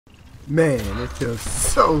Man, it feels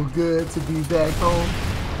so good to be back home.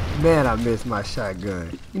 Man, I miss my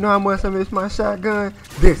shotgun. You know how much I miss my shotgun?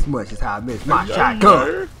 This much is how I miss my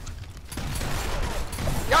shotgun.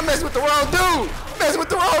 Y'all messing with the wrong dude! Messing with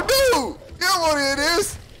the wrong dude! You don't want to hear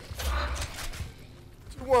this!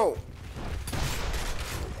 What you want?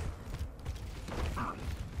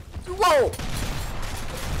 What you want?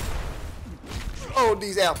 Hold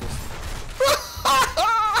these apples.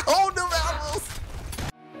 Hold them apples!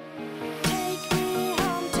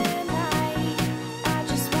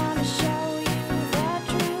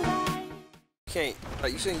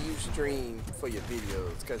 You shouldn't use stream for your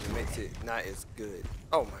videos because it makes it not as good.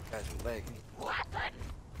 Oh my gosh, I'm lagging.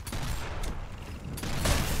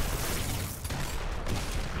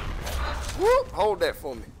 Whoop, hold that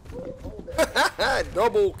for me.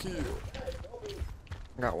 Double kill.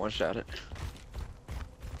 I got one shot at.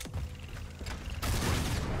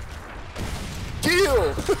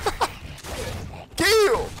 Kill!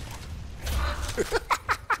 Kill!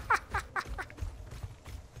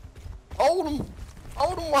 Hold him.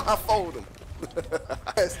 Hold him while I fold him.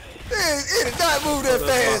 It did not move that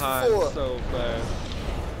fast before. So fast.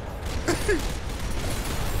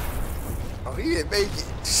 Oh, he didn't make it.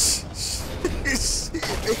 He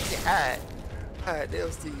didn't make it high. Alright,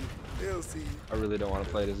 they'll see you. They'll see you. I really don't want to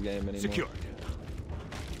play this game anymore. Secure.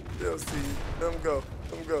 They'll see you. Let him go.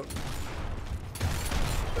 Let him go.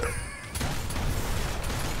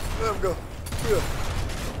 Let him go. Yeah.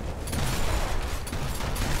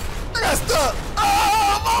 I got stuck! Oh,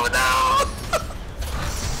 I'm over down!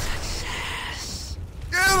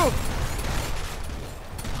 Get him!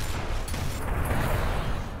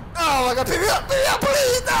 Oh my god, pick me up,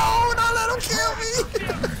 please! No, don't let him kill me!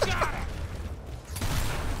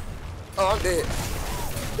 Oh, I'm dead.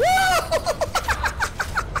 Woo!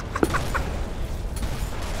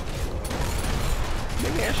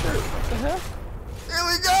 Gnasher, what the hell? Here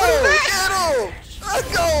we go! Get him! Let's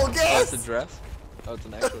go, guys! Oh, it's a dress? Oh, it's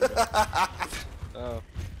an actual dress. Oh.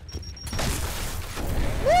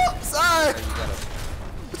 Whoop! Sorry!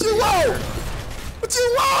 What you want? What you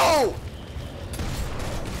want?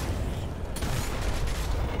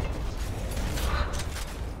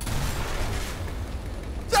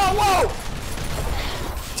 What y'all want?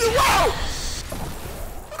 What you want?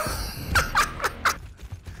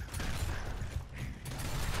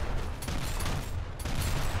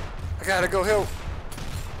 I gotta go help.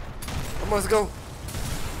 I must go.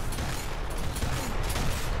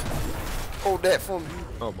 Hold that for me.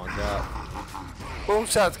 Oh my god. Boom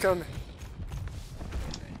shots coming.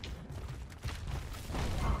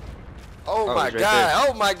 Oh my right god. there.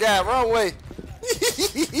 Oh my god. Run away.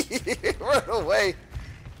 Run away.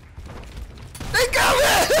 They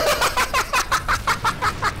coming!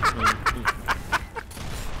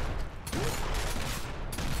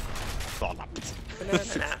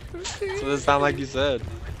 So this sound like you said.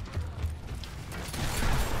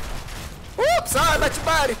 Whoop! Sorry about your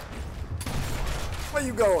body. Where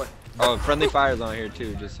you going? Oh, friendly fire's on here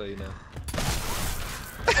too, just so you know.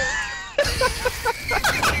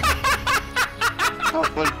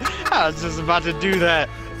 I was just about to do that.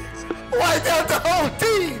 Wiped out the whole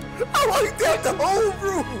team! I wiped out the whole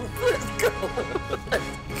room! Let's go! Let's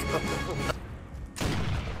go!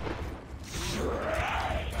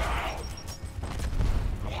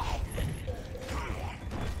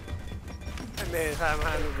 That man's hiding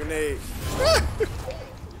behind a grenade.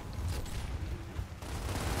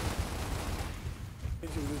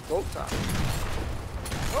 Did you lose both top?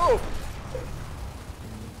 Oh!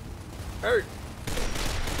 Hurt!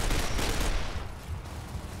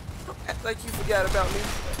 Act like you forgot about me.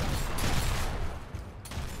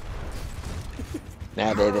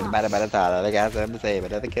 Now there's anybody about to thought I got something to say,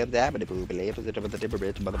 but other kids have it. Boo, believe it, but the dipper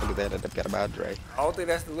bitch, motherfucker said I've got about Dre. I don't think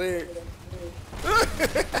that's the lyric.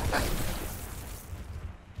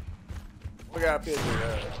 We got a picture.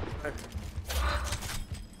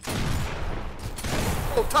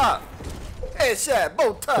 Both top. Headshot,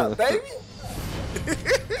 both top, baby.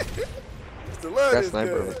 The love That's is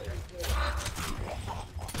sniper. good.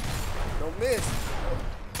 Don't miss.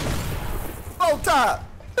 Both top.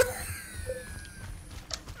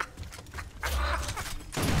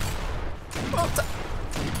 Both top.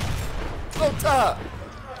 Both top.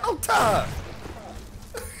 On top.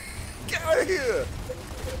 Get out of here.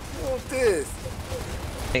 Who wants this?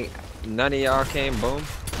 Think none of y'all came, boom.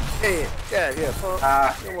 Hey, get out of here, punk.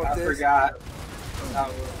 You want I this? forgot.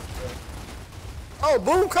 Oh,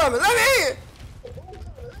 boom coming. Let me in.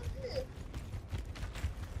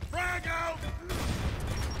 Frag out!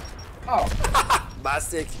 Oh, By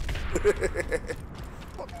 6. that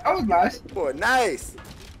was nice. Boy, nice.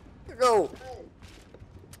 Go.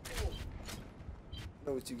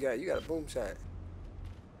 Know what you got? You got a boom shot.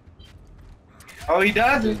 Oh, he He's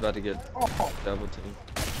doesn't. about to get Oh, double team.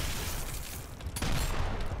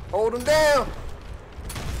 Hold him down.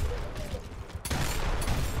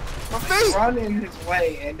 My feet. run in his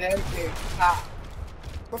way and then stop.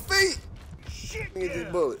 My feet. Give me these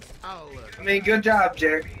bullets. I mean, good job,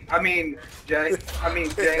 Jay. I mean, Jay.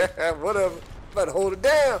 Whatever. Better hold it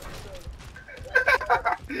down.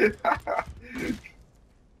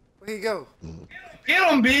 Where he go? Get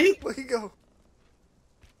him, B. Where he go?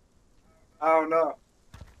 I don't know.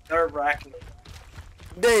 Nerve-wracking.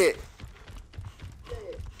 Dead.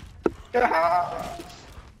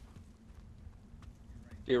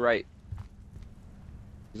 You're right.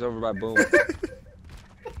 He's over by boom.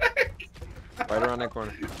 Right around that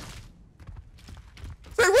corner.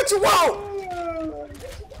 Say what you want.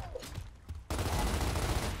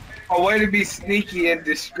 A way to be sneaky and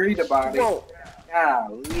discreet about You it. want.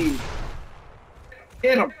 Golly.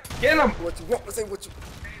 Get him. Get him. What you want? Say what you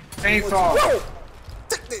Chainsaw. want.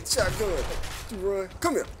 Take that shotgun. You run.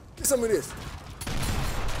 Come here. Get some of this.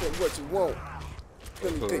 Say what you want.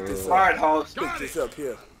 Let me pick this up. Hard host. Pick this up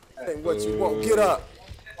here. Say what you want. Get up.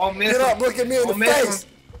 Oh, miss Get him. up. Look at me in Oh, the miss face. him.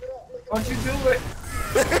 Don't you do it.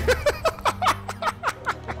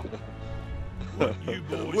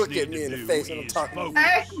 Look at me in the face when I'm talking to you.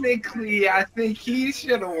 Technically, I think he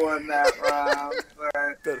should have won that round,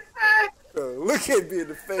 but Look at me in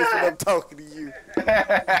the face when I'm talking to you.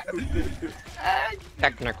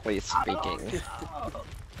 Technically speaking.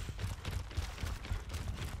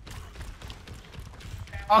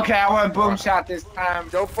 okay, I want boom shot this time.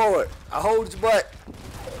 Go for it. I hold your butt.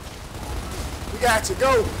 We got you.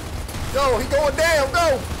 Go. Go. He going down.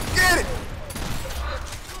 Go. Get it.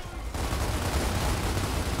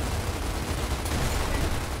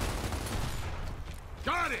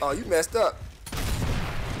 Got it. Oh, you messed up.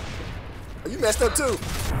 Oh, you messed up too.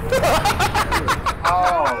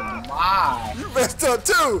 Oh my! You messed up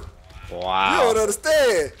too. You Wow. don't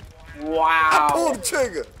understand. I Wow! pulled the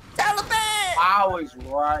trigger. Taliban. I was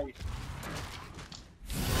right.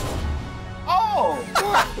 Oh!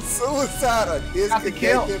 Suicide or Got the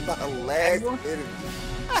kill. disconnected my last Anyone? interview.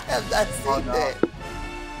 I have not seen Oh, no. that.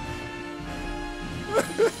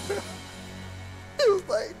 It was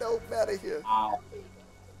like, no matter here. Wow!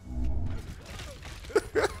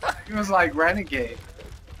 He was like Renegade.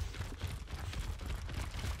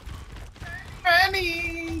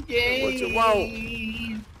 Renegade. What you want?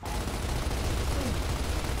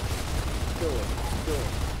 Doing.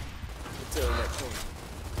 Tell him that corner.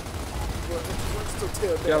 Still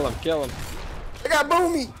tell that. Kill him, kill him. I got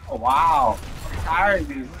Boomy. Oh wow! I'm tired of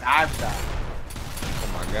these dive shots. Oh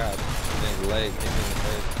my god. His leg hit me in the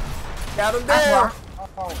face. Got him That's down. why-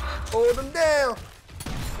 Oh! Hold him down.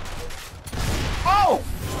 Oh!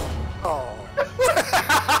 Oh.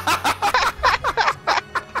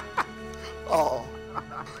 Oh.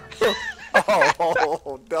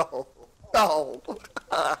 Oh, no. No.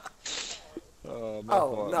 Oh, my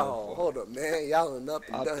Oh, fault, my no. fault. Hold up, man. Y'all are up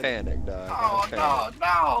and I done. panicked, dog. Oh I panicked. no!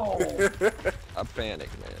 No! I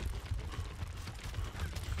panicked, man.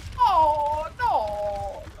 Oh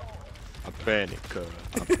no! I panicked, cuz.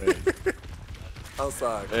 I panicked. I'm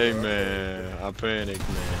sorry. Hey, bro. man. I panicked,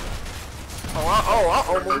 man. I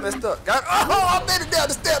almost messed up. I made it down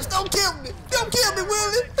the steps. Don't kill me. Don't kill me,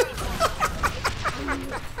 Willie.